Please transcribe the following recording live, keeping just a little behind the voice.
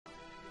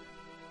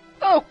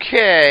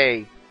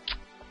Okay.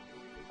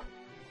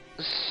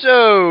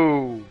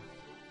 So,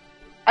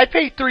 I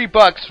paid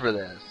 $3 for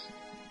this.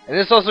 And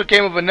this also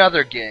came with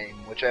another game,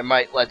 which I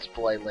might let's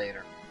play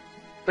later.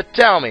 But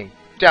tell me.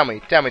 With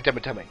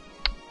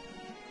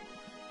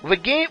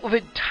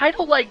a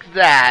title like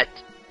that,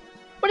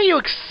 what do you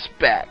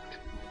expect?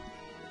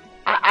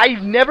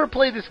 I've never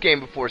played this game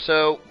before,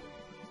 so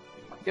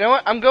you know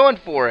what? I'm going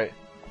for it.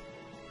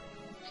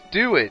 Let's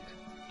do it.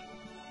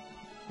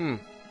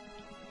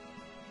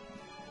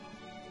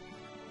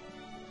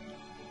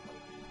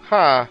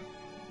 Huh.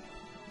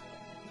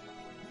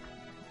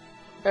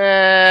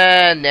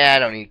 Nah, I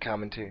don't need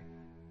commentary.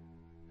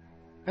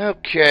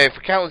 Okay,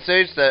 for countless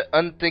ages, that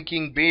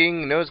unthinking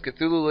being known as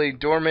Cthulhu lay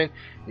dormant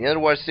in the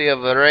underwater sea of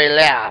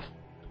Relay.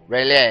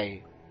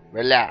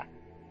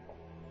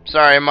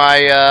 Sorry,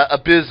 my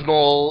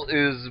abysmal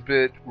is a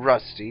bit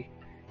rusty.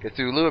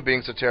 Cthulhu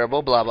being so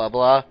terrible, blah blah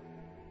blah.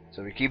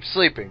 So we keep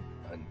sleeping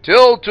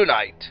until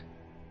tonight.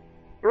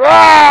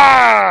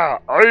 Rah!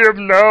 I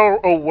am now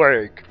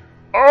awake.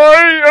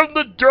 I am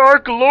the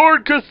Dark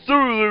Lord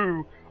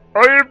Cthulhu.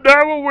 I am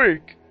now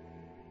awake.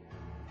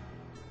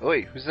 Oh,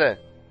 wait, who's that?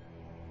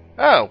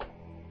 Oh.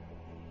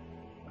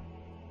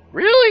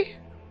 Really?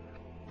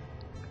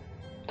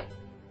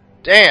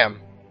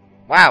 Damn.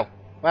 Wow,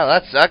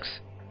 that sucks.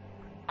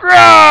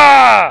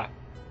 Grah!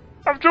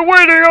 After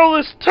waiting all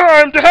this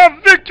time to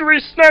have victory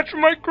snatched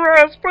from my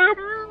grasp by a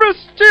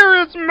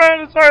mysterious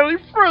man is highly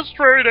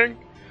frustrating.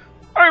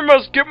 I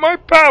must get my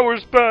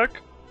powers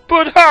back.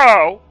 But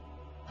how?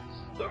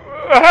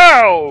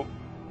 How?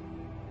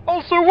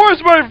 Also,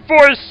 why's my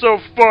voice so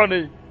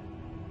funny?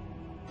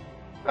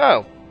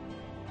 Oh.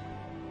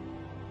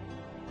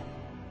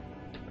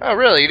 Oh,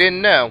 really? You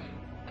didn't know?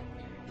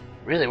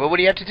 Really? What would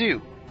he have to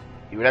do?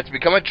 He would have to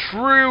become a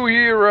true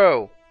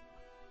hero.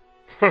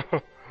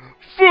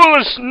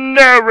 Foolish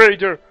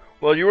narrator!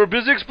 While you were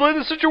busy explaining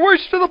the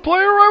situation to the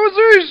player, I was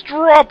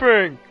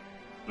eavesdropping!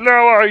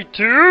 Now I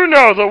too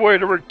know the way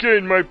to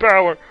regain my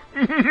power.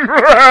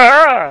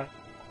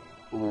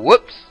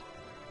 Whoops.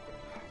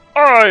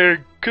 I,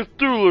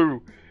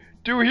 Cthulhu,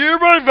 do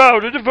hereby vow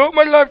to devote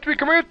my life to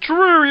becoming a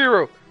true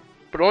hero,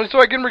 but only so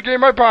I can regain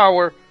my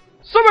power.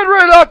 Summon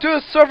right out to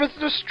the surface to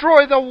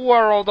destroy the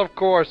world, of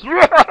course.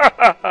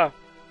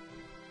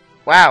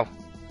 Wow.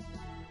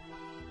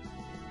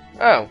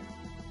 Oh.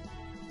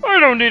 I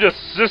don't need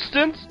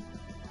assistance.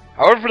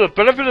 However, for the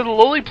benefit of the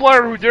lowly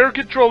player who dare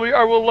control me,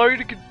 I will allow you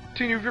to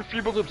continue with your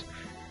feeble attempts.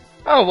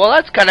 Oh, well,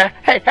 that's kinda...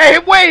 Hey,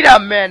 wait a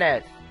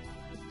minute!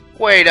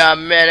 Wait a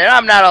minute,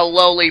 I'm not a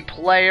lowly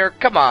player,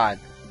 come on.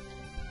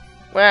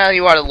 Well,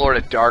 you are the Lord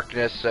of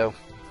Darkness, so...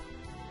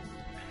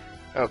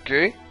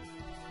 Okay.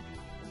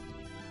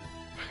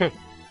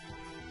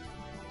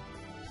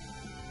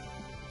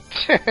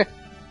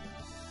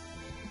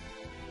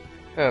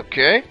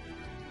 Okay.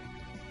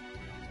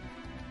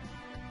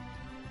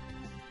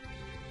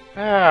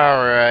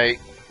 Alright.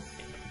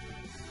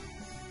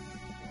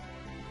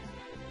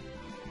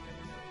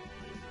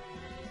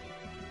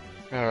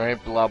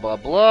 Alright, blah blah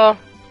blah.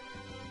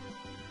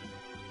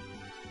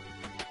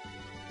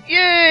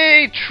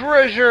 Yay!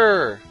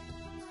 Treasure!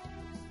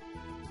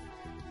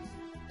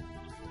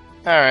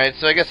 Alright,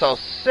 so I guess I'll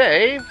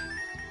save.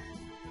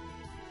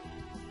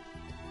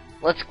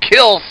 Let's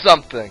kill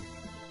something!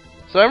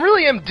 So I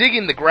really am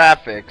digging the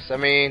graphics. I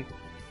mean,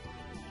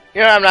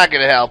 you know, I'm not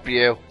gonna help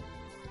you.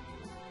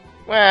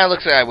 Well,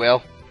 looks like I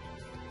will.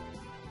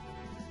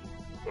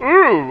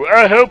 Ooh,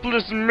 a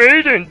helpless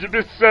maiden to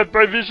beset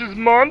by vicious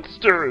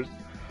monsters.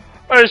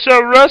 I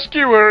shall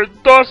rescue her,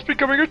 thus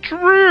becoming a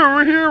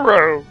true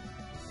hero.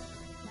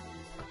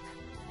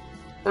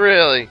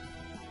 Really?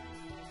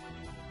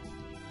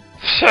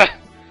 I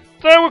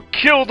will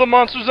kill the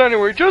monsters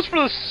anyway, just for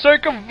the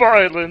sake of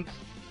violence.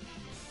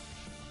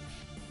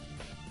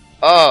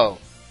 Oh.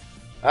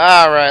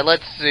 Alright,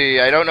 let's see.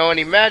 I don't know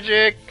any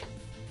magic.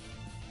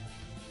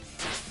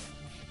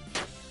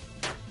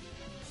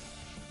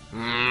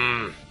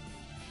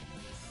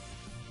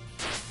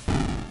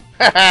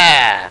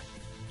 Haha!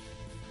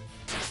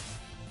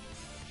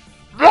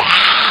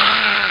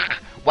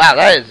 Wow,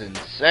 that is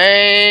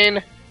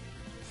insane!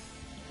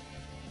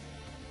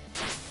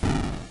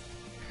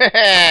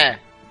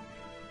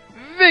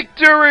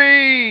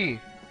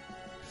 Victory!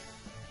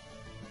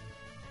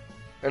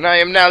 And I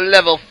am now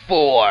level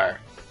 4.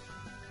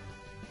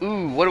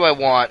 Ooh, what do I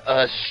want?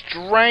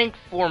 Strength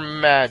for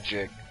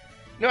magic.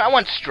 No, I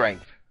want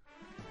strength.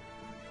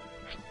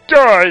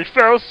 Die,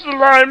 foul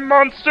slime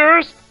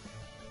monsters!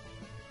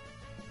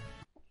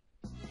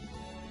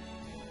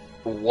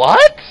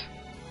 What?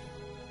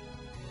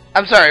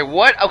 I'm sorry,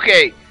 what?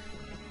 Okay.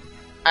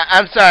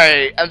 I'm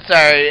sorry.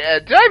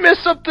 Did I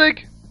miss something?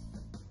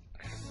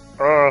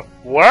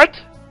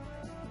 What?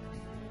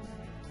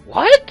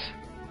 What?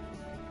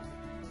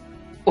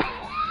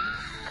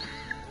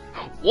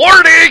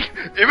 Warning!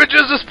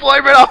 Images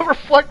displayed may not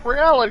reflect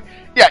reality.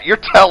 Yeah, you're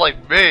telling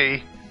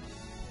me.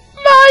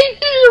 My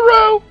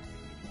hero!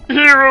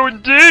 Hero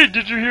indeed!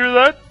 Did you hear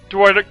that?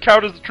 Do I not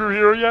count as a true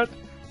hero yet?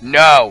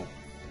 No.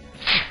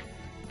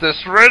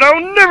 this rate,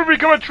 I'll never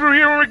become a true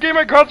hero and regain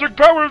my cosmic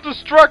power of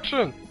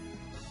destruction!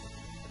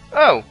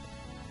 Oh.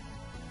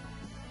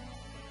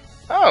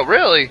 Oh,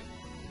 really?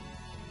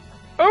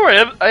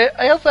 Oh,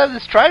 I also have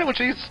this trident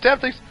which I use to stab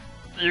things.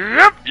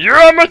 Yep,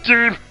 you're on my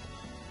team!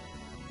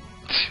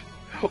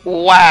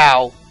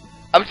 Wow.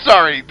 I'm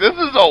sorry, this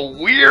is a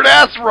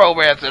weird-ass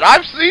romance, and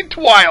I've seen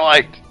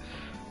Twilight!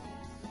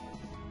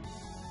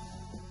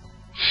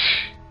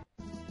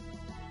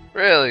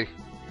 Really?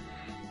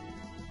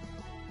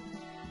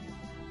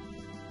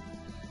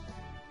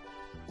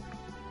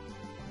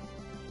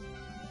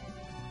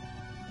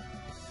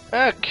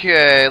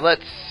 Okay,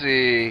 let's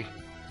see.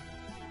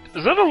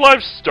 Is that a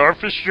live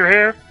starfish, your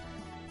hair?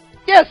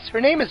 Yes,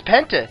 her name is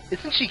Penta.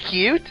 Isn't she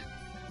cute?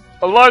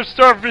 A live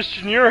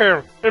starfish in your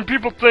hair, and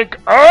people think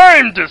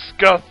I'm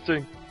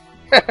disgusting.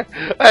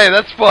 Hey,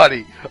 that's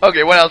funny.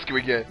 Okay, what else can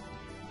we get?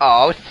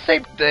 Oh, it's the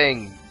same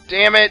thing.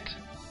 Damn it.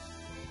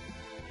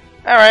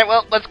 Alright,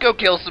 well, let's go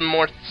kill some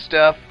more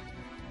stuff.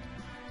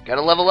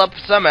 Gotta level up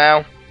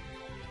somehow.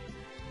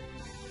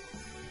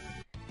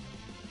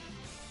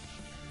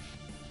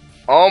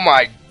 Oh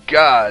my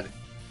god.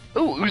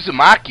 Ooh,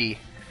 Uzumaki.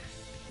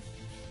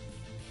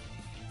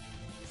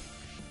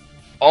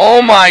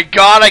 Oh my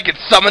god, I can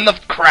summon the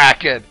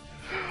Kraken.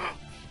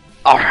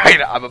 Alright,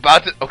 I'm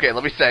about to... Okay,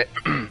 let me say...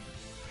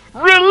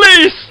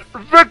 Release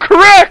the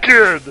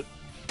Kraken!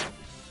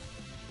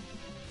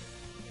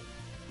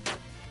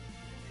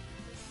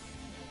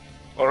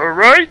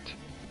 Alright?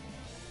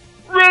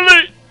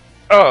 Really?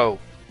 Oh.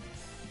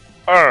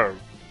 Oh.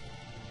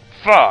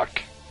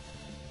 Fuck.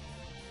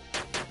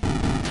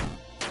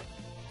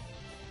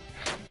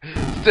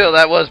 Still,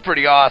 that was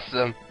pretty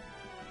awesome.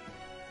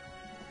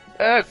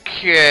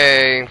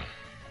 Okay.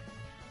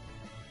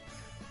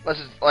 Less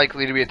is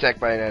likely to be attacked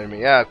by an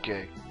enemy.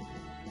 Okay.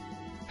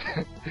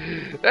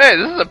 Hey,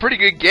 this is a pretty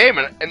good game,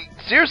 and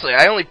seriously,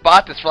 I only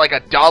bought this for like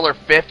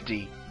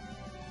 $1.50.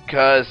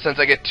 Because since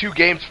I get 2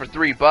 games for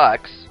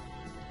 $3.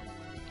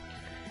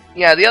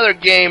 Yeah, the other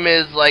game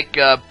is like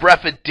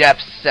Breath of Death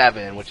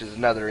 7, which is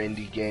another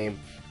indie game.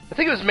 I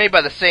think it was made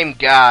by the same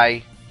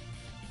guy.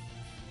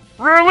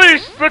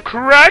 Release the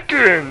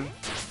Kraken!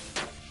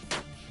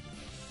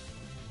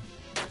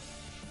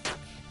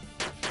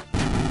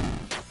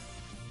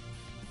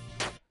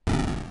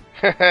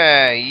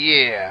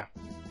 Yeah.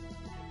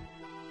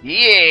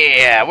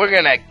 Yeah, we're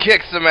gonna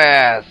kick some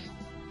ass.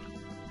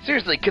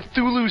 Seriously,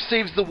 Cthulhu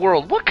saves the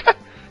world. What kind?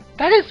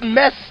 That is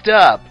messed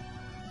up.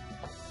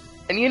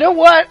 And you know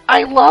what?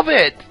 I love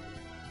it.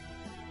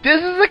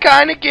 This is the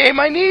kind of game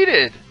I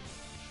needed.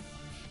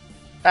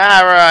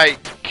 Alright,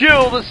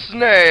 kill the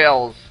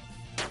snails.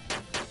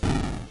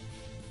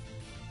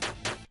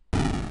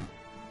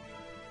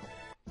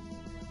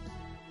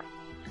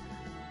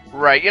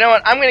 Right, you know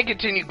what? I'm gonna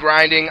continue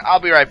grinding. I'll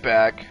be right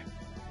back.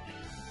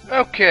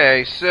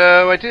 Okay,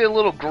 so I did a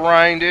little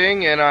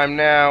grinding, and I'm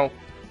now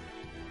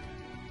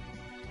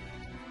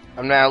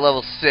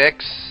level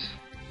 6.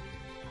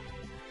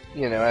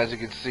 You know, as you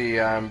can see,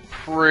 I'm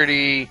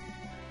pretty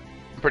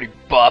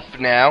buff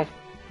now.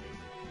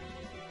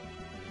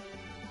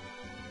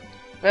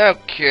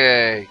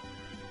 Okay.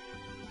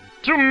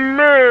 To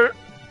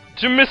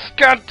Miss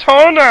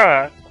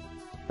Katona!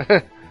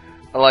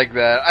 I like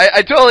that.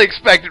 I totally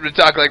expected him to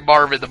talk like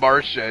Marvin the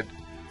Martian.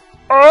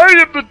 I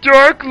am the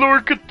Dark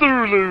Lord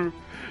Cthulhu,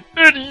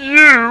 and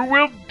you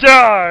will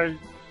die!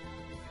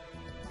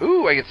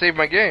 Ooh, I can save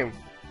my game.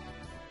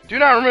 Do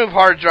not remove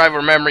hard drive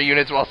or memory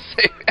units while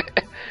saving.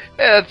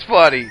 Yeah, that's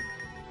funny.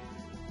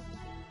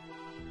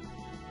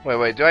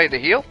 Wait, do I have to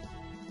heal?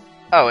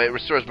 Oh, it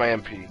restores my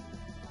MP.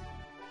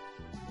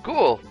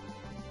 Cool.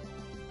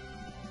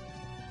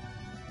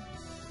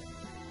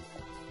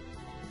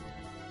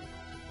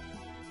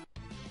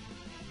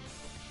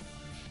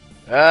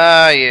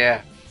 Ah,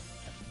 yeah.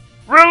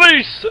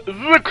 Release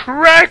the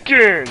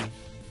Kraken!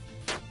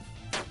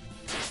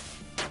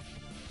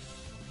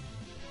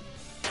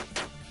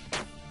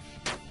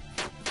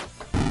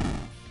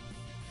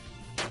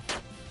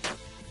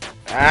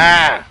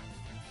 Ah!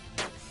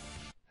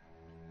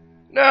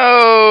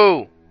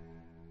 No!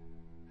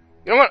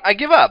 You know what? I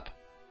give up.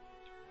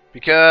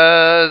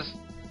 Because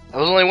that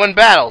was only one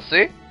battle,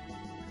 see?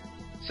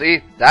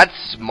 See? That's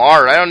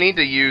smart. I don't need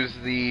to use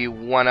the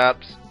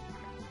 1-ups.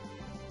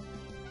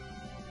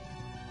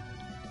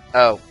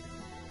 Oh.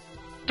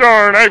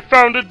 Darn, I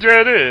found a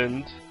dead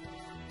end.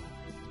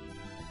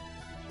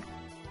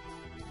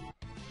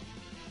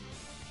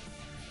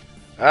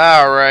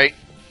 Alright.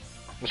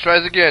 Let's try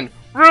this again.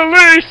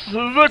 Release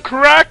the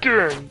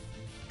Kraken!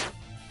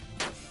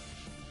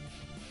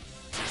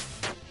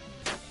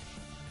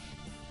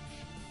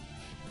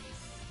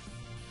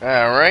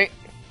 Alright.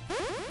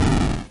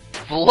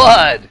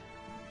 Flood!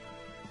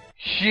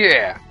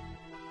 Yeah.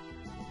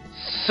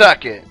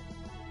 Suck it.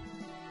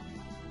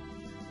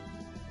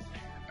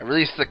 I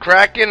release the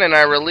Kraken and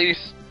I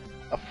release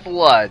a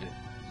flood.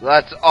 So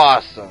that's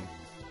awesome.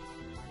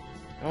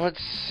 Now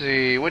let's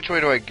see, which way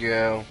do I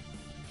go?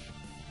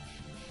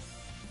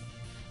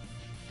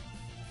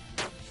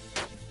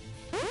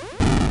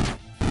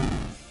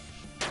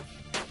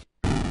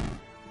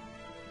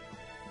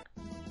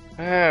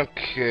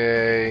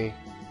 Okay.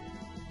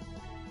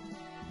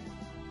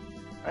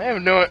 I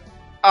have no...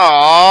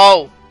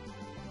 Oh!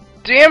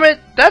 Damn it!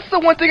 That's the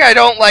one thing I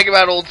don't like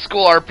about old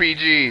school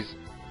RPGs.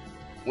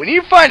 When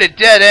you find a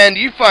dead end,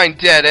 you find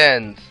dead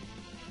ends.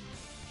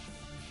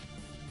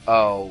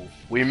 Oh.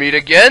 We meet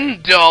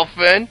again,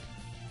 Dolphin.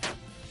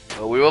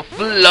 But we will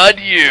flood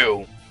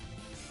you.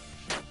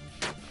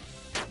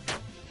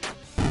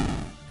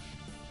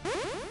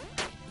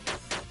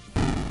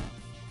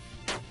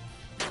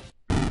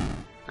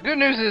 The good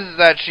news is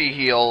that she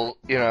heals,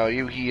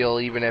 you heal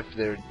even if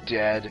they're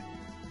dead.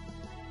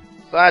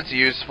 So that's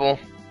useful.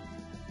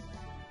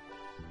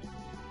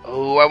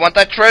 Oh, I want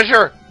that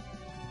treasure!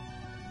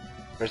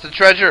 Where's the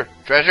treasure?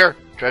 Treasure!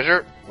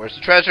 Treasure! Where's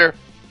the treasure?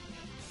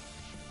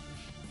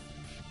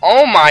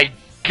 Oh my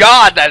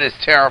god, that is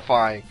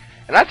terrifying!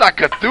 And I thought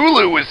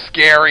Cthulhu was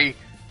scary!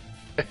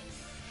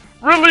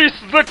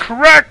 Release the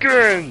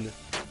Kraken!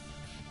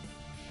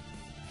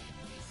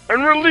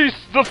 And release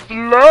the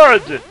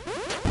flood!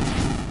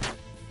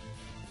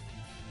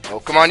 Oh,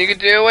 come on, you can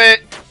do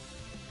it!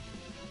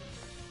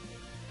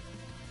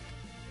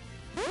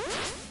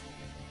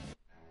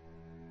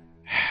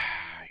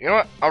 You know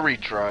what? I'll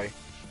retry.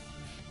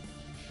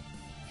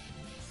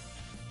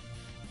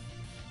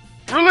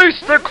 Release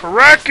the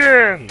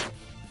Kraken!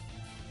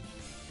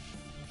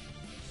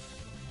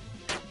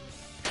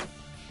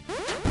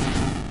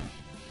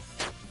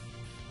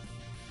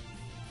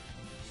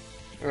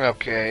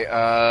 Okay,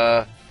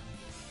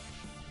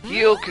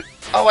 heal...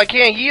 Oh, I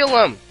can't heal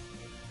him!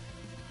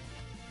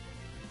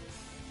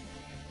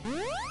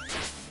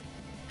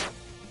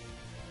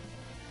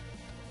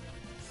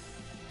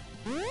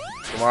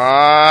 Come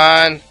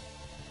on!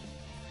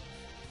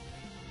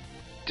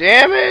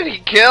 Damn it, he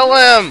killed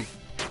him!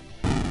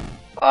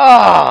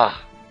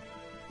 Ah!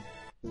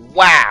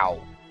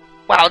 Wow.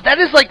 Wow, that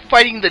is like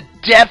fighting the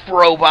death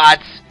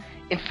robots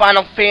in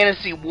Final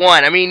Fantasy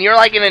 1. I mean, you're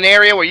like in an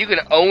area where you can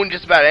own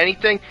just about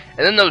anything,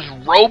 and then those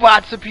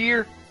robots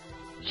appear?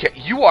 Yeah,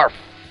 you are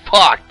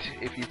fucked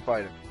if you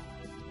fight them.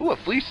 Ooh, a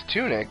fleece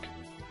tunic.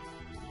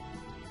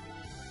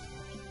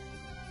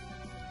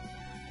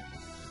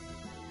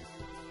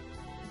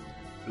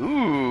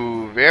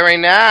 Ooh, very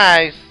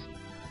nice.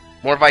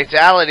 More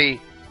vitality.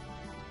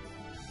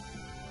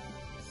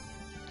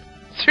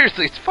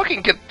 Seriously, it's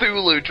fucking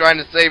Cthulhu trying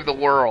to save the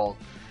world.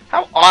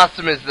 How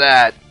awesome is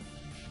that?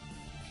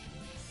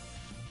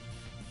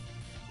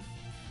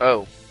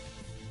 Oh.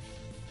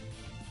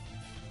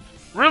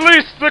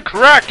 Release the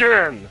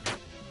Kraken!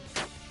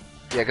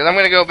 Yeah, because I'm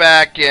going to go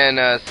back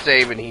and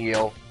save and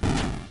heal.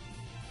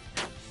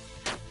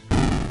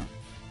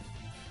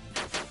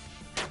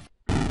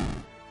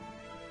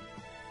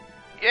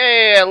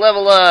 Yeah,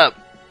 level up!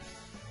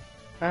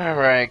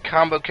 Alright,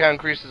 combo count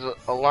increases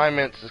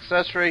alignment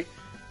success rate.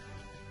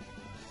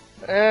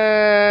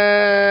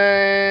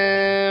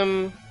 Yeah,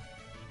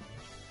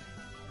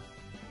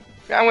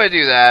 I'm going to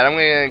do that. I'm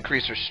going to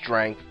increase her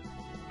strength.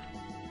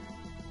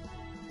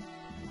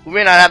 We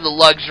may not have the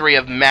luxury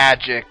of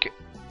magic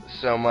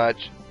so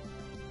much.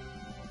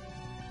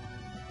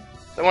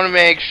 So I want to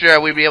make sure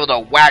we'd be able to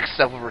whack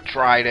stuff with her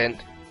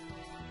trident.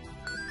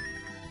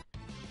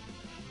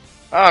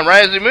 Oh, and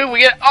right as we move, we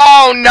get...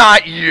 Oh,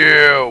 not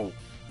you!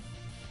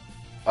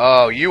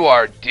 Oh, you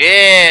are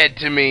dead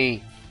to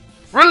me.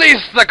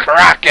 Release the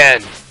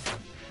Kraken!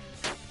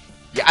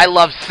 Yeah, I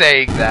love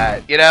saying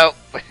that, you know?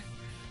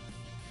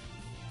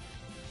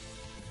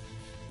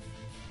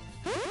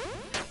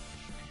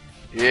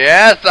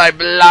 Yes, I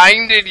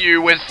blinded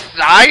you with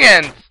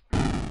science!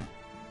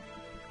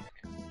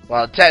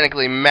 Well,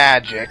 technically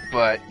magic,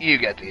 but you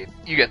get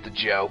the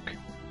joke.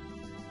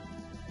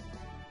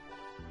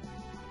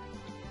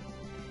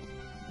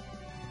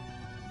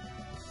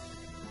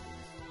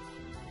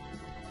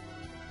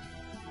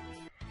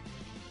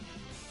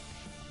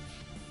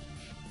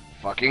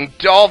 Fucking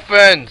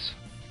dolphins!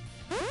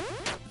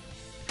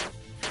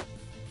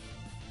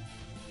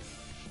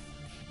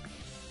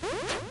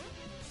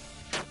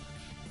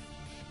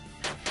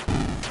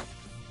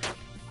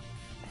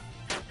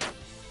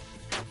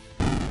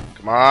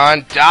 Come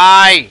on,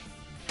 die!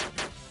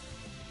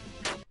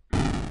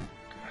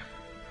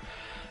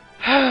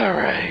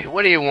 Alright,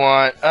 what do you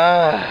want?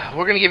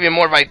 We're gonna give you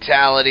more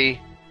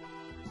vitality.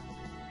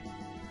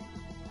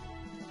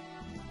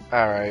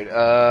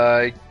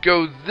 Alright,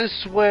 go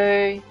this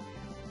way.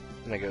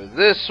 And I go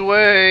this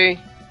way.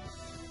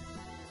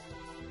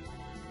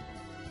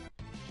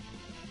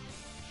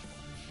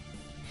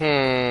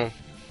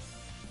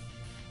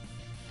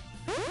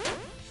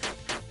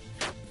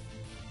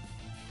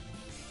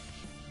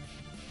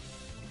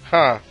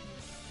 Huh.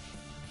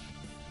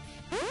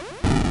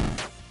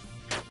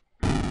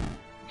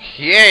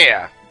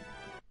 Yeah!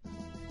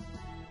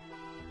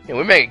 Yeah,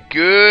 we make a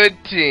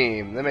good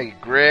team. They make a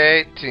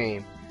great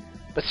team.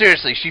 But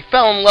seriously, she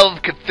fell in love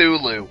with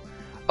Cthulhu.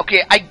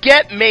 Okay, I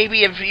get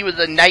maybe if he was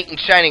a knight in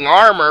shining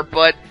armor,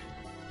 but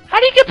how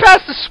do you get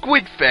past the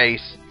squid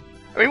face?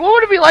 I mean, what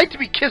would it be like to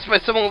be kissed by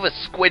someone with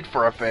a squid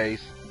for a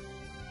face?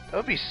 That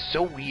would be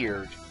so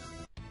weird.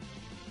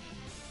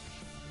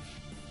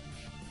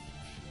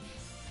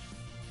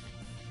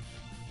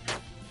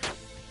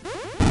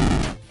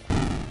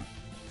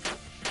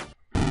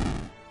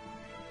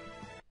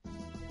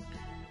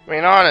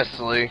 mean,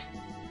 honestly.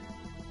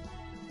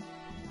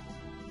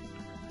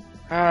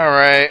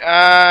 Alright,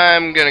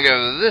 I'm gonna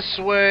go this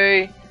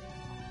way.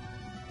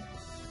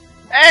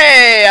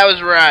 Hey, I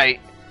was right.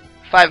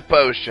 5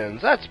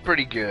 potions, that's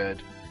pretty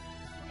good.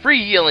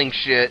 Free healing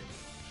shit.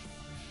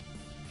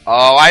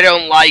 Oh, I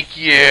don't like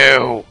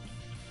you.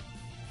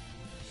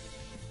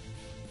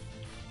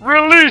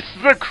 Release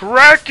the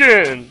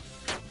Kraken!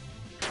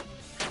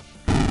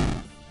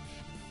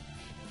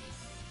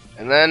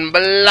 And then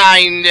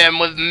blind him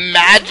with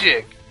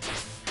magic.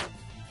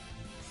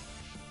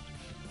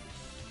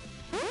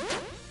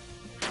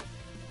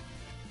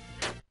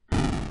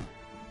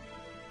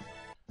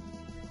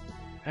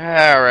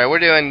 Alright, we're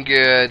doing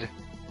good.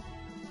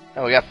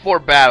 Oh, we got 4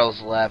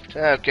 battles left.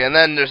 Okay, and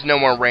then there's no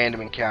more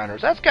random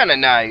encounters. That's kind of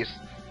nice.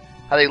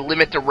 How they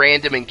limit the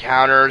random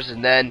encounters,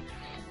 and then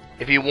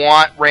if you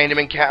want random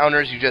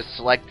encounters, you just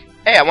select,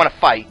 hey, I want to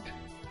fight.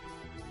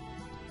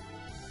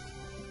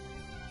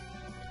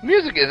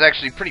 Music is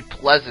actually pretty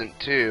pleasant,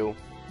 too.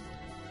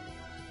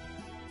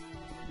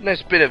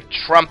 Nice bit of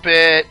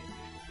trumpet.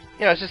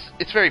 You know,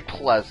 it's very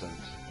pleasant.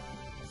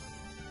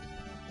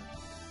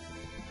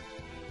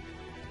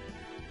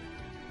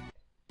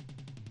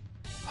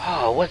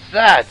 Oh, what's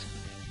that?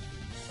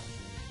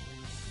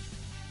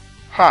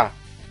 Huh.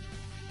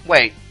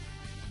 Wait.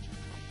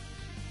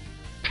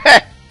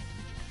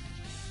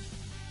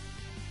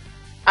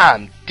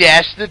 I'm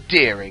Dash the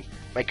Daring.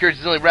 My courage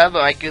is only rather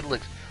by my good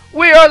looks.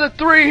 We are the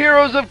 3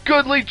 heroes of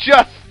goodly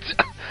justice.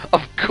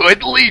 Of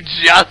goodly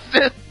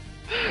justice?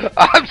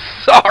 I'm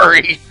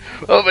sorry.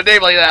 With a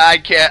name like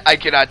that, I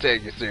cannot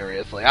take you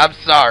seriously. I'm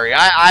sorry.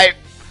 I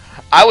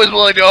was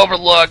willing to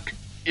overlook,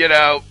 you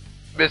know,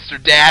 Mr.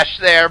 Dash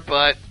there,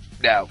 but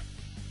no.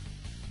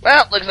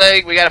 Well, looks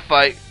like we gotta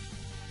fight.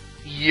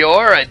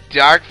 You're a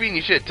dark fiend?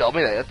 You should have told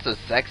me that. That's so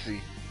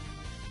sexy.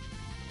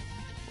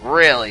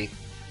 Really?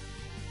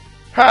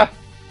 Huh.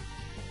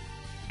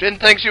 Didn't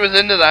think she was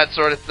into that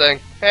sort of thing.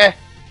 Eh.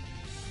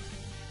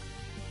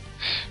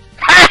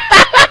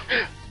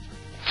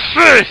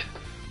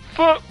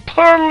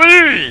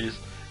 Please!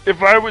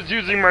 If I was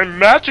using my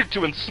magic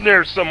to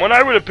ensnare someone,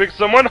 I would have picked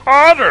someone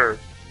hotter!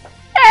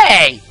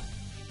 Hey!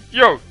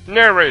 Yo,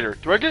 narrator,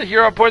 do I get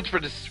hero points for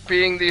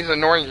defeating these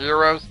annoying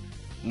heroes?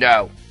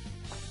 No.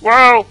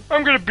 Well,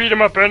 I'm gonna beat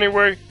them up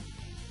anyway.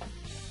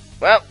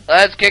 Well,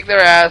 let's kick their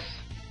ass.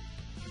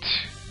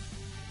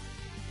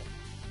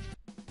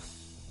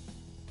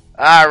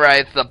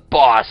 Alright, it's the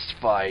boss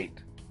fight.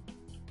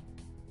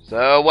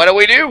 So, what do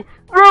we do?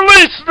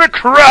 Release the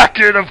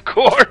Kraken, of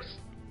course!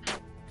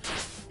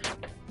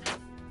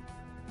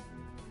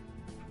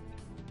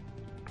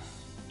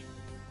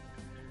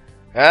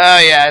 Oh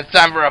yeah, it's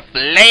time for a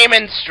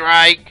flaming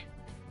strike.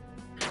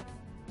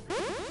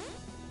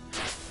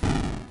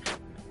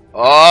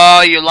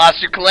 Oh, you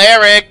lost your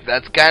cleric.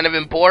 That's kind of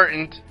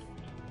important.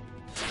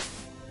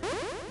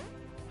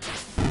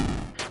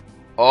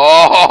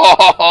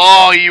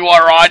 Oh, you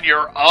are on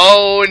your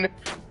own.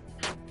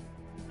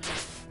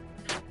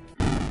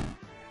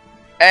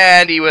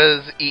 And he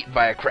was eaten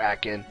by a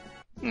kraken.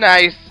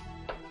 Nice.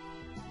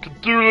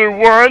 Cthulhu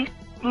 1,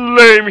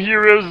 lame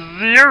hero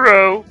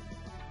 0.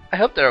 I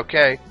hope they're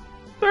okay.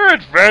 They're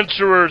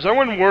adventurers. I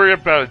wouldn't worry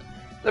about it.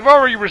 They've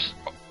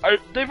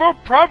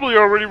probably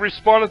already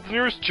respawned at the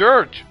nearest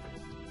church.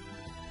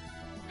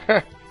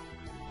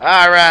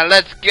 Alright,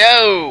 let's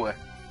go!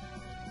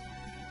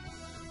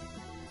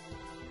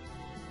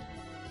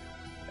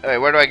 Wait,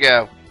 where do I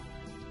go?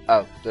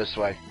 Oh, this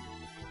way.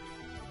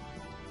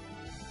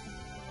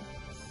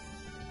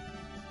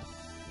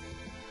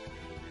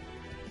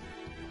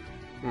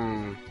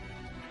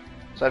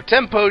 So I have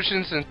 10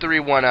 potions and 3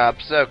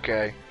 1-ups.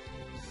 Okay.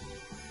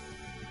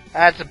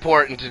 That's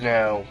important to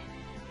know.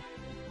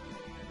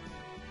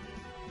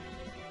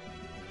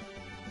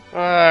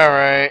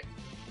 Alright.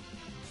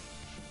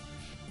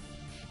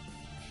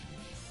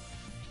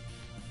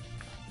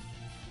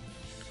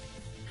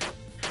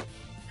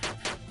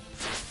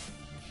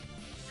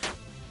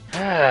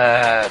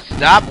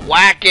 Stop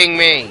whacking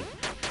me!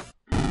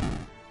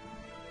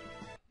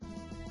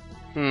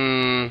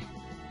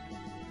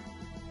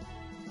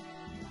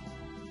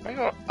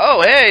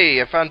 Oh,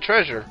 hey! I found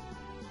treasure.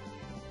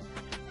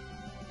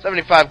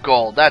 75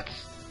 gold. That's...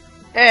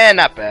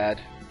 not bad.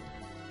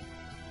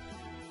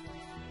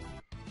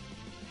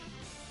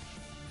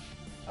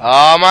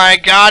 Oh my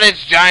god,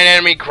 it's giant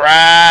enemy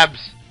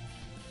crabs!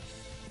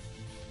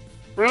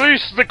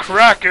 Release the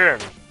Kraken!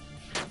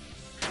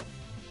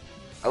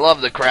 I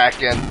love the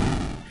Kraken.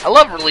 I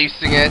love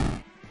releasing it.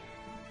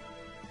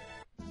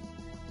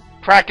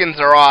 Krakens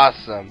are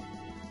awesome.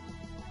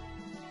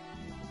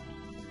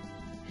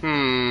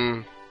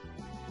 Am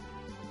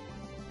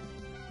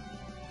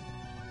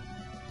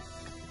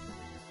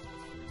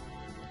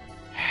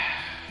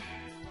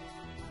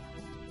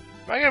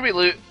I gonna be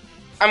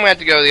I'm gonna have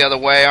to go the other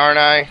way, aren't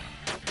I?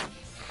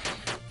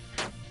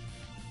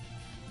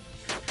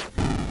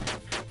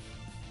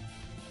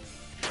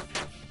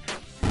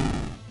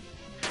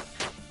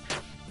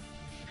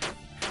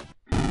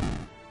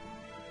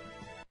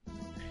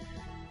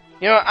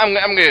 You know, I'm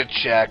gonna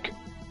check.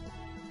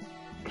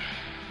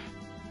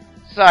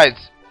 Besides,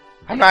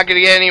 I'm not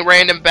gonna get any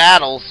random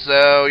battles,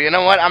 so you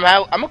know what?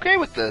 I'm okay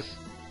with this.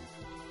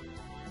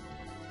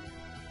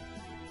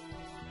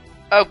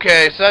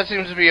 Okay, so that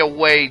seems to be a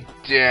way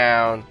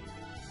down.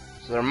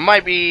 So there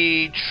might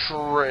be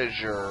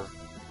treasure.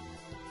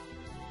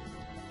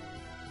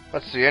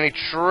 Let's see, any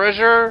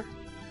treasure?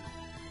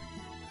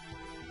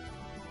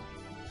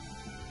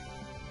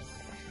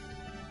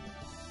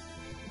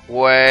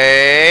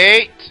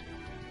 Wait.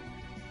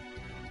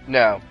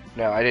 No,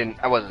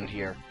 I wasn't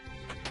here.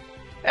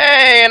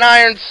 Hey, an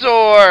iron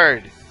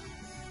sword!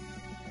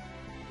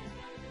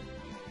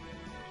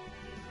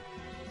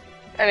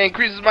 And it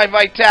increases my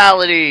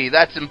vitality.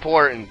 That's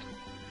important.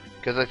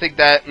 Because I think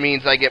that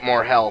means I get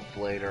more health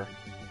later.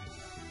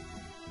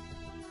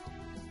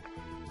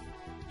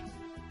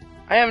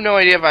 I have no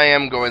idea if I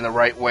am going the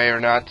right way or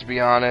not, to be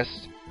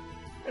honest.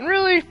 And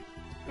really,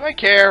 do I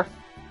care?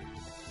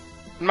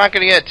 I'm not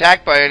going to get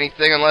attacked by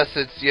anything unless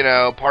it's, you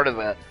know, part of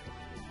a...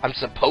 I'm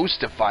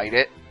supposed to fight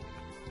it.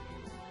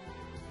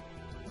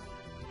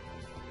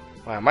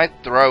 Wow, my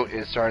throat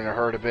is starting to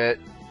hurt a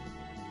bit.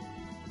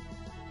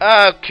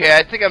 Okay,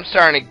 I think I'm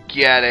starting to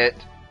get it.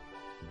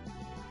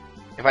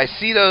 If I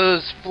see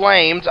those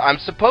flames, I'm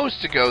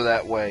supposed to go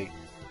that way.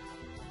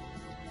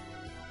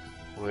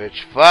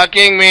 Which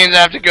fucking means I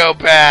have to go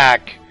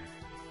back.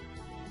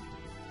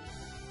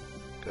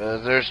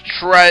 Because there's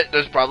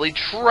probably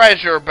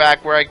treasure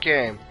back where I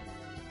came.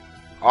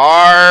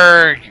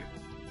 Arg!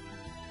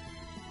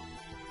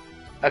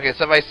 Okay,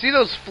 so if I see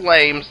those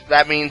flames,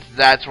 that means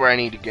that's where I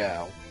need to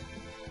go.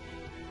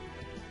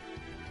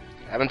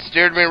 Haven't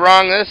steered me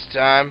wrong this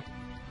time.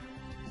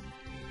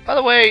 By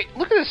the way,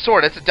 look at this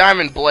sword. It's a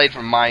diamond blade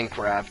from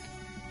Minecraft.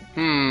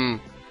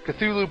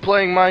 Cthulhu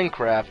playing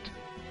Minecraft.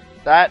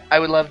 That I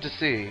would love to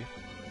see.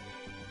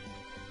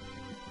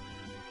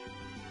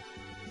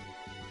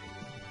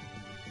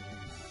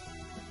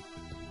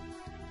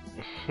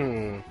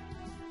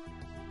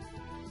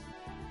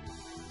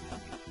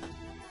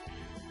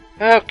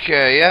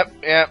 Okay, yep,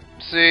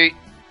 see.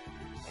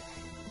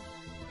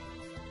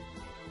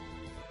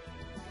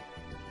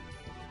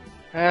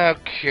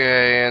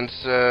 Okay, and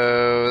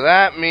so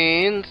that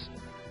means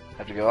I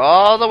have to go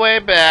all the way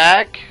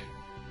back.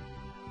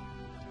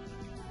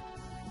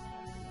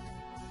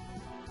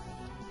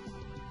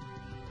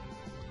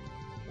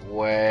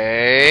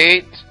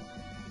 Wait.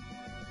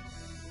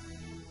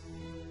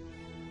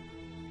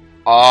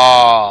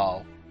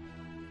 Oh.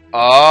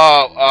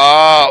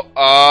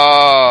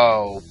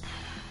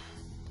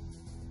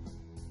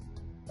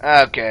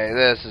 Okay,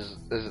 this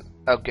is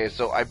okay,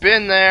 so I've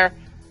been there.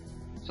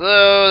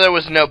 So there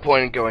was no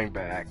point in going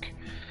back.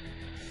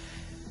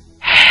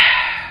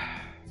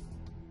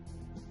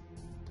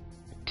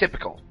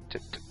 Typical.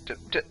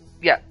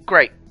 Yeah,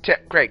 great.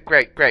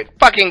 Great.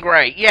 Fucking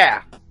great,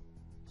 yeah.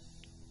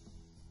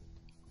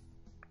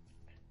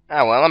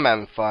 Oh well, I'm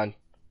having fun.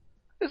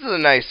 This is a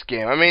nice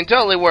game. I mean,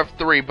 totally worth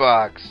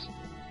 $3.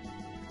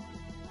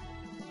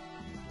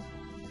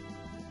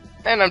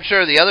 And I'm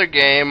sure the other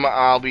game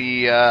I'll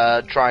be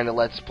trying to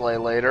let's play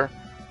later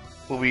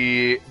will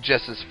be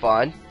just as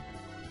fun.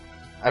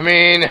 I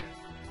mean,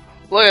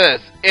 look at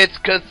this. It's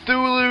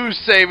Cthulhu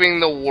saving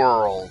the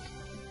world.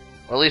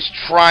 Or at least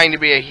trying to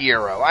be a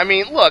hero. I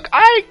mean, look,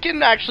 I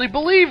can actually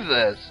believe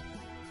this.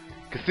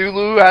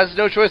 Cthulhu has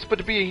no choice but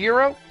to be a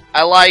hero?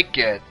 I like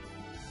it.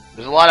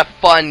 There's a lot of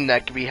fun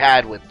that can be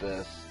had with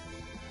this.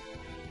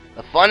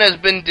 The fun has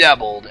been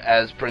doubled,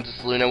 as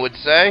Princess Luna would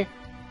say.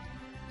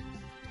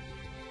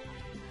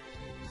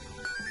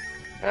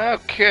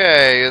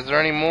 Okay, is there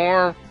any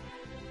more?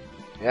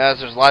 Yes,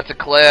 there's lots of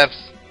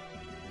cliffs.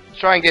 Let's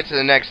try and get to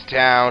the next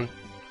town.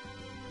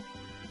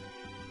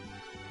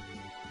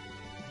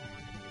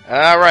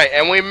 Alright,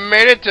 and we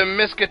made it to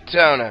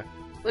Miskatona.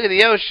 Look at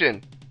the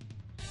ocean.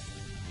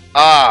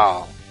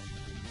 Oh.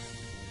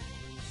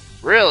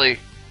 Really?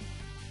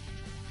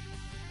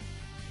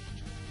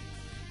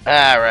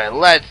 Alright,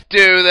 let's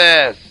do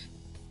this.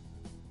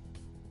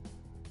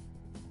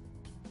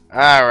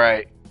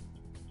 Alright.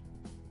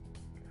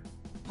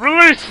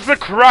 Release the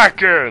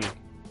Kraken!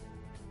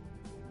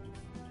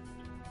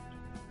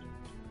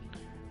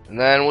 And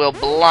then we'll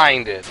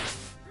blind it.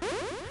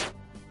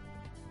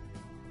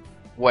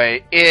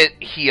 Wait, it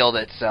healed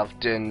itself,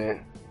 didn't it?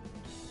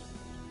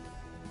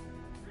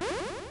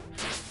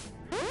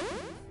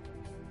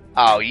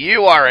 Oh,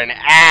 you are an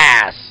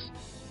ass!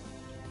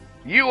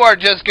 You are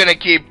just gonna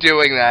keep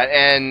doing that,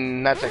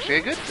 and that's actually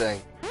a good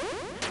thing.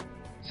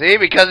 See,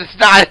 because it's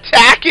not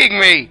attacking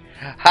me!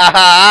 Ha ha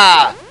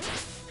ha!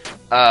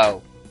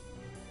 Oh.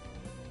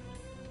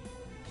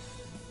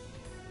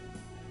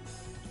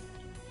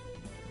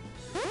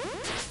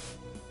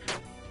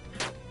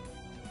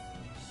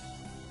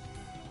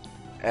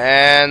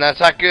 And that's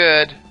not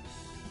good.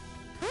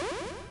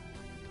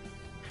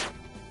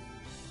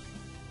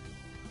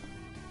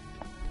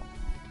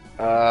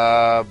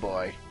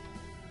 Boy.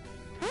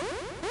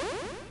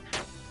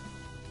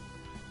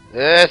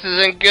 This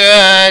isn't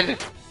good.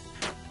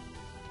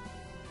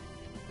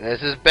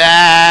 This is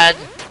bad.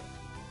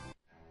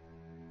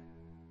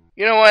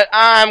 You know what?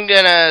 I'm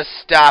gonna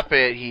stop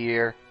it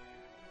here.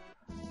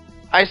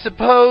 I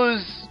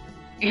suppose,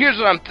 here's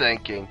what I'm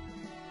thinking.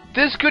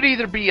 This could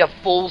either be a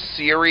full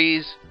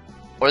series,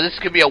 or this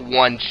could be a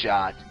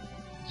one-shot.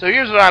 So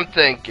here's what I'm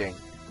thinking.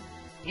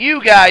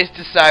 You guys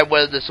decide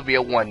whether this will be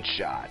a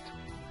one-shot.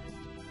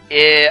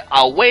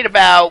 I'll wait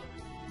about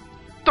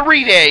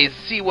 3 days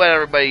to see what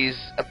everybody's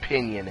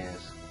opinion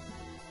is.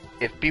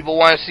 If people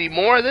want to see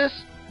more of this,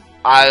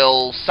 I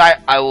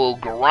will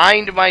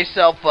grind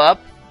myself up,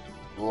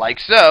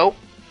 like so.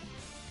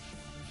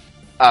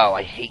 Oh,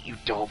 I hate you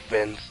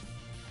dolphins.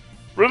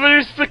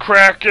 Release the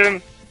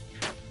Kraken!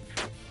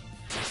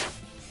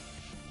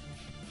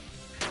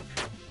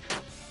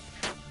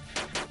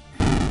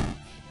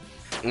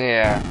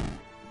 Yeah.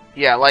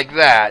 Yeah, like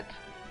that.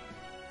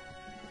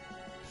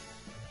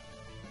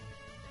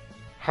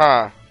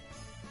 Huh.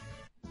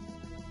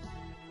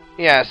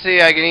 Yeah,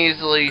 see, I can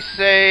easily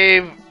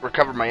save,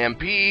 recover my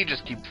MP,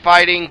 just keep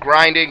fighting,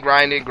 grinding,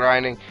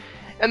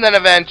 and then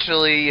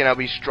eventually, you know,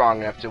 be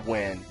strong enough to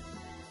win.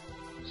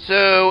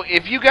 So,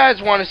 if you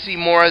guys want to see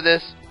more of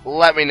this,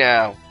 let me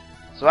know.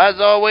 So, as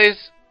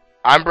always,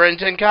 I'm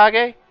Brenton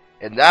Kage,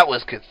 and that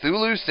was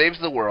Cthulhu Saves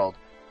the World.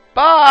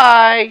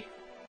 Bye!